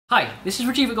Hi, this is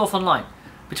Rajiv at GolfOnline.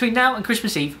 Between now and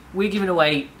Christmas Eve, we're giving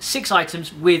away 6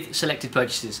 items with selected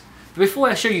purchases. But before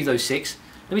I show you those 6,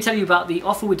 let me tell you about the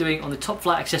offer we're doing on the top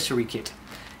flat accessory kit.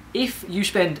 If you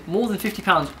spend more than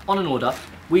 £50 on an order,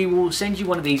 we will send you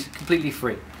one of these completely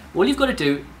free. All you've got to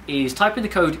do is type in the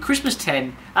code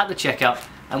Christmas10 at the checkout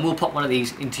and we'll pop one of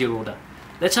these into your order.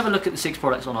 Let's have a look at the 6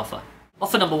 products on offer.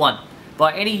 Offer number 1.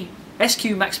 Buy any SQ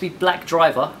Max Speed Black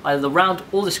driver, either the round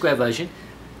or the square version,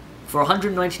 for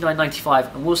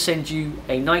 £199.95 and we'll send you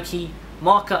a Nike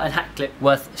marker and hat clip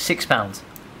worth £6.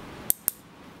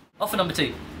 Offer number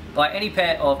 2. Buy any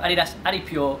pair of Adidas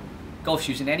AdiPure golf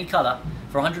shoes in any colour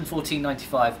for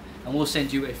 £114.95 and we'll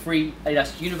send you a free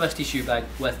Adidas University shoe bag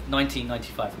worth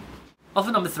 £19.95.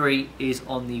 Offer number 3 is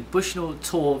on the Bushnell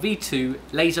Tour V2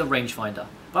 laser rangefinder.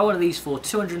 Buy one of these for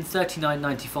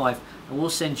 £239.95 and we'll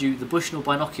send you the Bushnell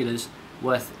Binoculars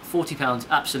worth £40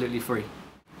 absolutely free.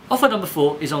 Offer number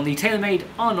 4 is on the TaylorMade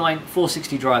R9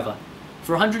 460 Driver.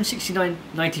 For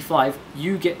 £169.95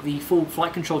 you get the full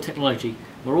flight control technology.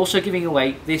 We're also giving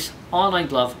away this R9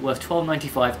 glove worth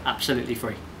 £12.95 absolutely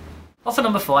free. Offer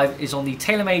number 5 is on the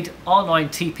TaylorMade R9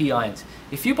 TP irons.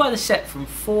 If you buy the set from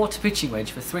 4 to pitching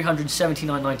wedge for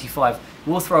 £379.95,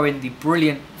 we'll throw in the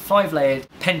brilliant 5-layered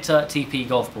Penta TP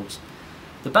golf balls.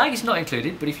 The bag is not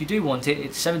included, but if you do want it,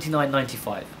 it's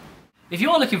 £79.95. If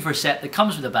you are looking for a set that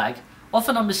comes with a bag,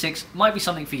 offer number 6 might be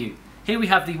something for you. Here we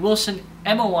have the Wilson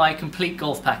MOI Complete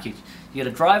Golf Package. You get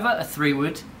a driver, a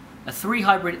 3-wood, a 3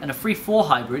 hybrid and a 3-4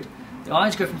 hybrid. The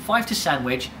irons go from 5 to sand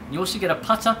wedge, and you also get a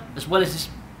putter as well as this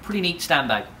pretty neat stand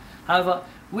bag. However,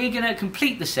 we're going to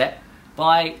complete the set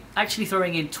by actually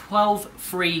throwing in 12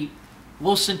 free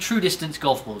Wilson True Distance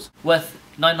golf balls worth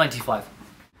 £9.95.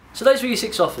 So those were your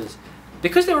 6 offers.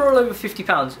 Because they were all over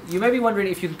 £50, you may be wondering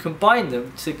if you can combine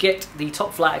them to get the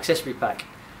top flat accessory pack.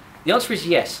 The answer is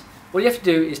yes. All you have to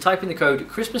do is type in the code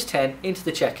Christmas10 into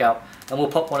the checkout and we'll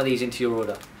pop one of these into your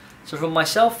order. So from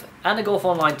myself and the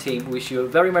GolfOnline team, we wish you a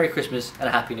very Merry Christmas and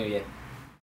a Happy New Year.